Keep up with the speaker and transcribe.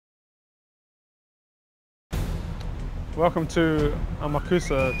Welcome to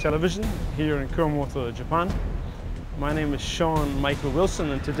Amakusa Television here in Kumamoto, Japan. My name is Seán Michael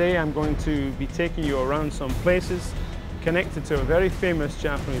Wilson, and today I'm going to be taking you around some places connected to a very famous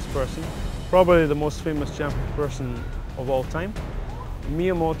Japanese person, probably the most famous Japanese person of all time,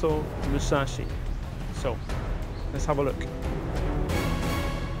 Miyamoto Musashi. So, let's have a look.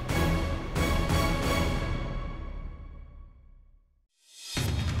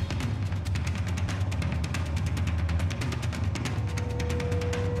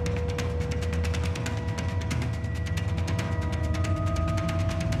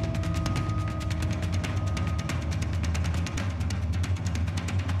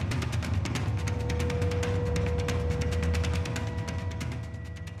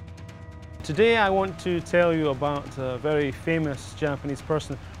 Today I want to tell you about a very famous Japanese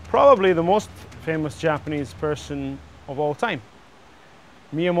person, probably the most famous Japanese person of all time,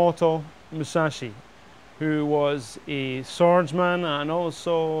 Miyamoto Musashi, who was a swordsman and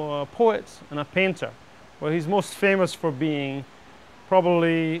also a poet and a painter. Well, he's most famous for being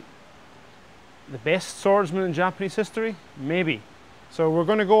probably the best swordsman in Japanese history, maybe. So we're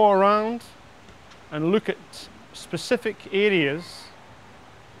going to go around and look at specific areas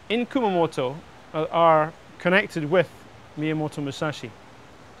in Kumamoto are connected with Miyamoto Musashi.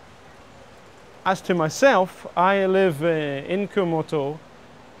 As to myself, I live in Kumamoto,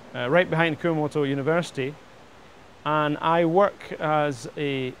 right behind Kumamoto University, and I work as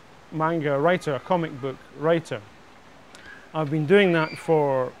a manga writer, a comic book writer. I've been doing that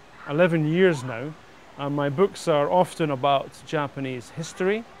for 11 years now, and my books are often about Japanese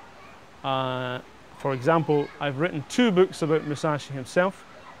history. For example, I've written 2 books about Musashi himself.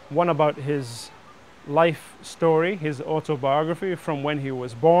 One about his life story, his autobiography from when he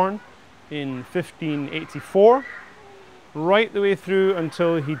was born in 1584, right the way through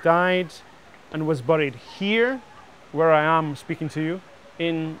until he died and was buried here, where I am speaking to you,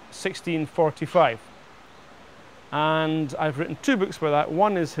 in 1645. And I've written 2 books about that.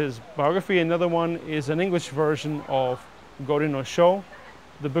 One is his biography, another one is an English version of Gori no Sho,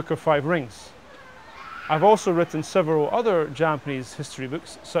 the Book of 5 Rings. I've also written several other Japanese history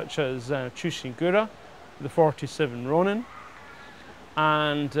books, such as Chushingura, the 47 Ronin,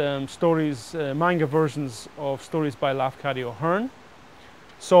 and stories, manga versions of stories by Lafcadio O'Hearn.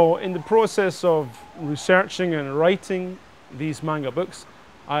 So in the process of researching and writing these manga books,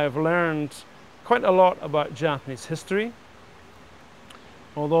 I have learned quite a lot about Japanese history,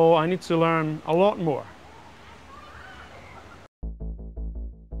 although I need to learn a lot more.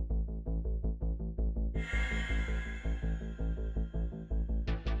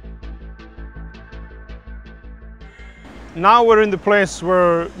 Now we're in the place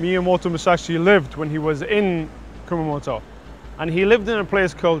where Miyamoto Musashi lived when he was in Kumamoto. And he lived in a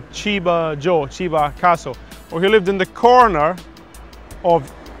place called Chiba-jo, Chiba Castle, or he lived in the corner of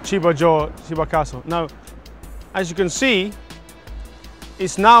Chiba-jo, Chiba Castle. Now, as you can see,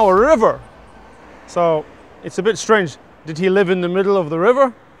 it's now a river. So it's a bit strange. Did he live in the middle of the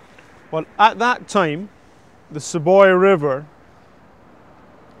river? Well, at that time, the Tsuboi River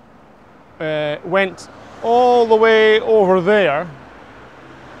went all the way over there,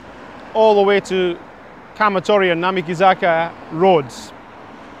 all the way to Kamatori and Namikizaka roads,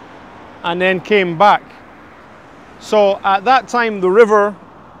 and then came back. So at that time the river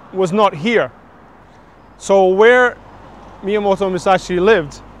was not here. So where Miyamoto Musashi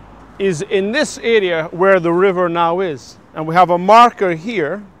lived is in this area where the river now is. And we have a marker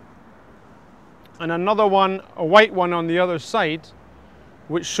here and another one, a white one on the other side,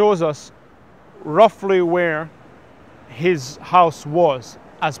 which shows us roughly where his house was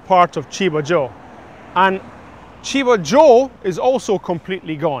as part of Chiba-jo. And Chiba-jo is also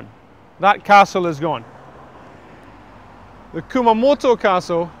completely gone. That castle is gone. The Kumamoto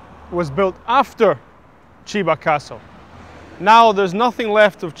Castle was built after Chiba Castle. Now there's nothing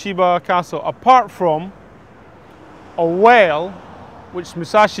left of Chiba Castle apart from a well which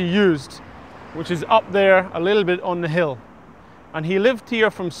Musashi used, which is up there a little bit on the hill. And he lived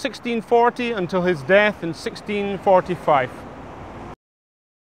here from 1640 until his death in 1645.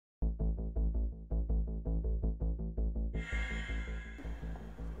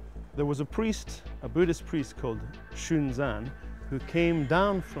 There was a priest, a Buddhist priest called Shunzan, who came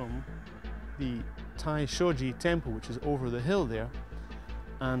down from the Tai-shoji temple, which is over the hill there,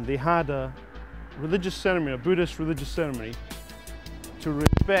 and they had a religious ceremony, a Buddhist religious ceremony, to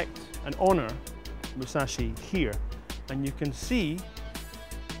respect and honor Musashi here. And you can see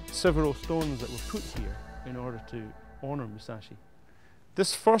several stones that were put here in order to honor Musashi.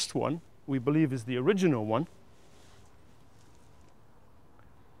 This first one, we believe, is the original one,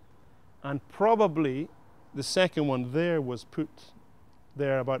 and probably the second one there was put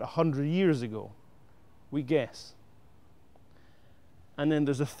there about 100 years ago, we guess. And then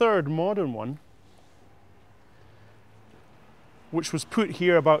there's a third modern one which was put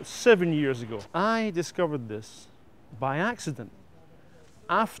here about 7 years ago. I discovered this by accident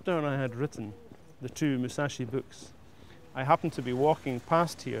after I had written the two Musashi books. I happened to be walking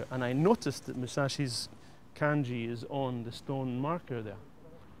past here and I noticed that Musashi's kanji is on the stone marker there.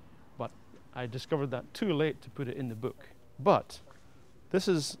 But I discovered that too late to put it in the book. But this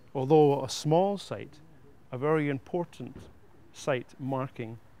is, although a small site, a very important site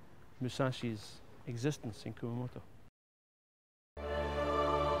marking Musashi's existence in Kumamoto.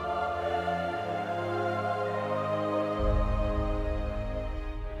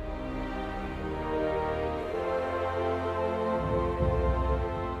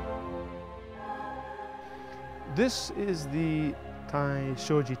 This is the Tai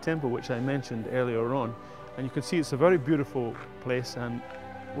Shoji Temple, which I mentioned earlier on, and you can see it's a very beautiful place, and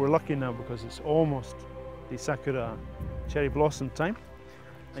we're lucky now because it's almost the sakura cherry blossom time,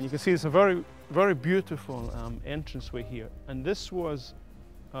 and you can see it's a very beautiful entranceway here, and this was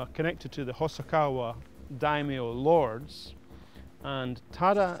connected to the Hosokawa daimyo lords, and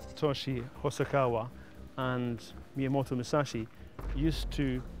Tadatoshi Hosokawa and Miyamoto Musashi used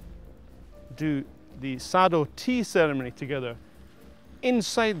to do the Sado tea ceremony together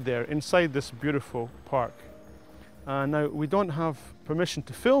inside there, inside this beautiful park. Now we don't have permission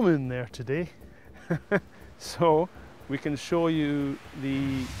to film in there today, so we can show you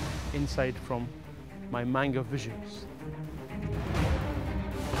the inside from my manga visuals.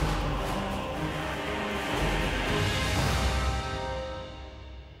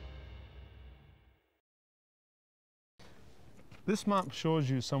 This map shows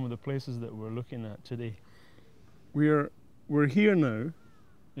you some of the places that we're looking at today. We're here now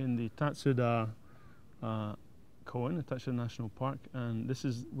in the Tatsuda Koen, the Tatsuda National Park, and this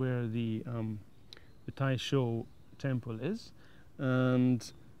is where the Taisho Temple is.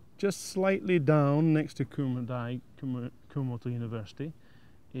 And just slightly down next to Kumamoto University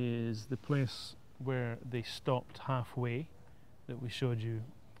is the place where they stopped halfway that we showed you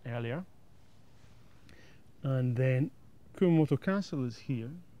earlier. And then Kumamoto Castle is here,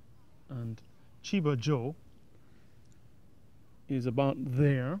 and Chiba-jo is about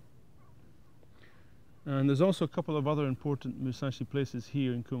there. And there's also a couple of other important Musashi places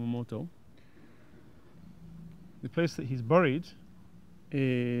here in Kumamoto. The place that he's buried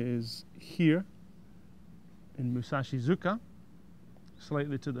is here in Musashi-zuka,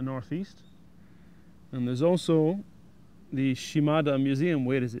 slightly to the northeast. And there's also the Shimada Museum.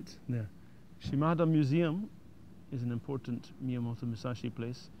 Where is it? There. Shimada Museum is an important Miyamoto Musashi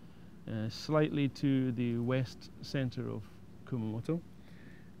place, slightly to the west center of Kumamoto.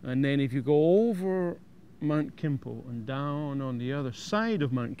 And then if you go over Mount Kimpo and down on the other side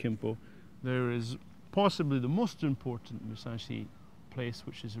of Mount Kimpo, there is possibly the most important Musashi place,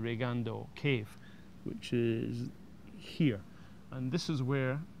 which is Regando Cave, which is here. And this is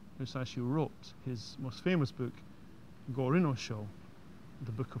where Musashi wrote his most famous book, Gorinosho,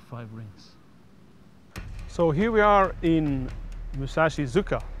 the Book of Five Rings. So here we are in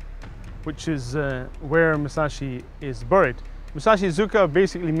Musashi-zuka, which is where Musashi is buried. Musashi-zuka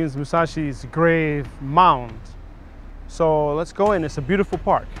basically means Musashi's grave mound. So let's go in. It's a beautiful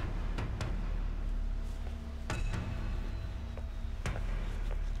park.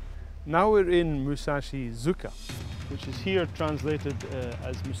 Now we're in Musashi-zuka, which is here translated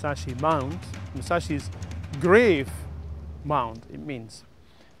as Musashi Mound. Musashi's grave mound, it means.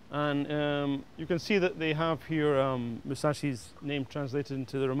 And you can see that they have here Musashi's name translated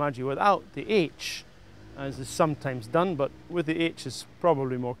into the Romaji without the H, as is sometimes done, but with the H is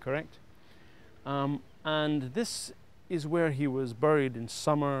probably more correct. And this is where he was buried in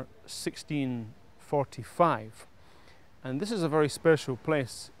summer 1645. And this is a very special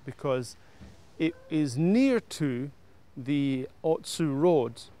place because it is near to the Otsu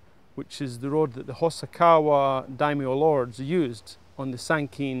Road, which is the road that the Hosokawa daimyo lords used on the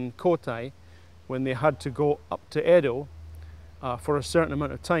Sankin Kotai when they had to go up to Edo for a certain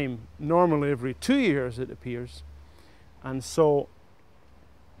amount of time, normally every 2 years it appears. And so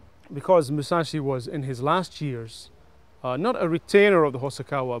because Musashi was in his last years not a retainer of the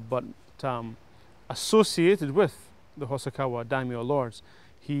Hosokawa, but associated with the Hosokawa daimyo lords,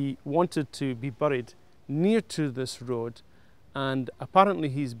 he wanted to be buried near to this road, and apparently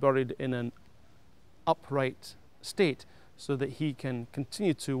he's buried in an upright state so that he can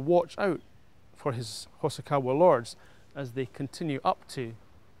continue to watch out for his Hosokawa lords as they continue up to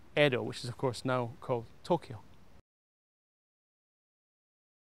Edo, which is of course now called Tokyo.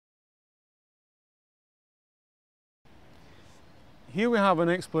 Here we have an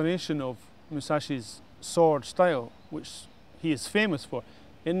explanation of Musashi's sword style, which he is famous for.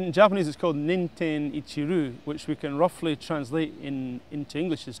 In Japanese it's called Ninten Ichiru, which we can roughly translate into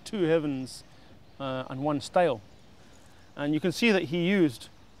English as two heavens and one style. And you can see that he used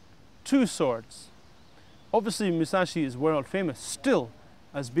two swords. Obviously Musashi is world famous still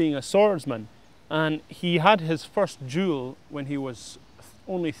as being a swordsman, and he had his first duel when he was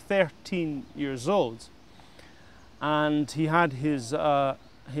only 13 years old, and he had his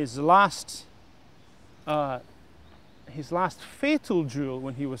last fatal duel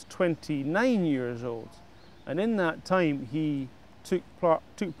when he was 29 years old, and in that time he took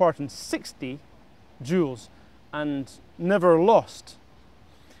part in 60 duels and never lost,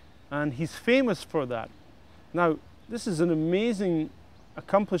 and he's famous for that. Now this is an amazing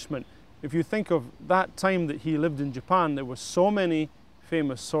accomplishment. If you think of that time that he lived in Japan, there were so many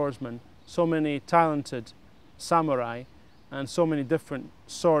famous swordsmen, so many talented samurai, and so many different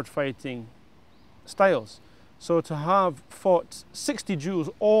sword fighting styles. So to have fought 60 duels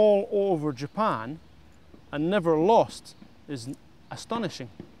all over Japan and never lost is astonishing.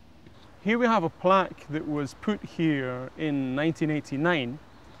 Here we have a plaque that was put here in 1989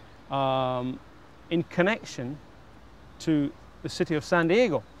 in connection to the city of San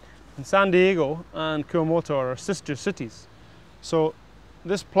Diego. And San Diego and Kumamoto are sister cities. So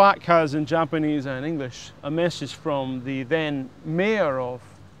this plaque has in Japanese and English a message from the then mayor of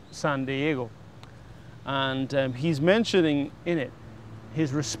San Diego. And he's mentioning in it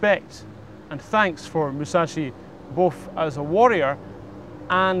his respect and thanks for Musashi, both as a warrior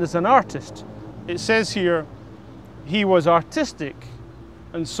and as an artist. It says here he was artistic,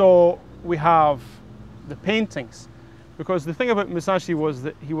 and so we have the paintings. Because the thing about Musashi was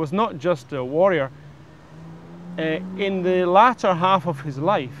that he was not just a warrior. In the latter half of his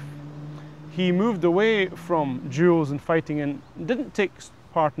life, he moved away from duels and fighting and didn't take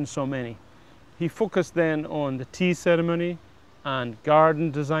part in so many. He focused then on the tea ceremony and garden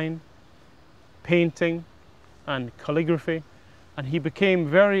design, painting and calligraphy, and he became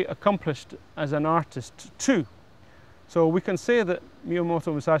very accomplished as an artist too. So we can say that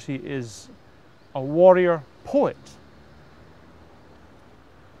Miyamoto Musashi is a warrior poet.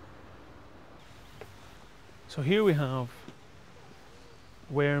 So here we have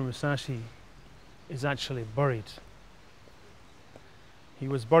where Musashi is actually buried. He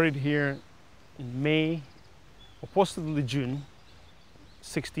was buried here in May, or possibly June,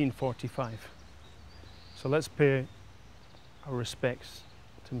 1645. So let's pay our respects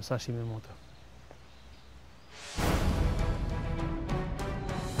to Musashi Miyamoto.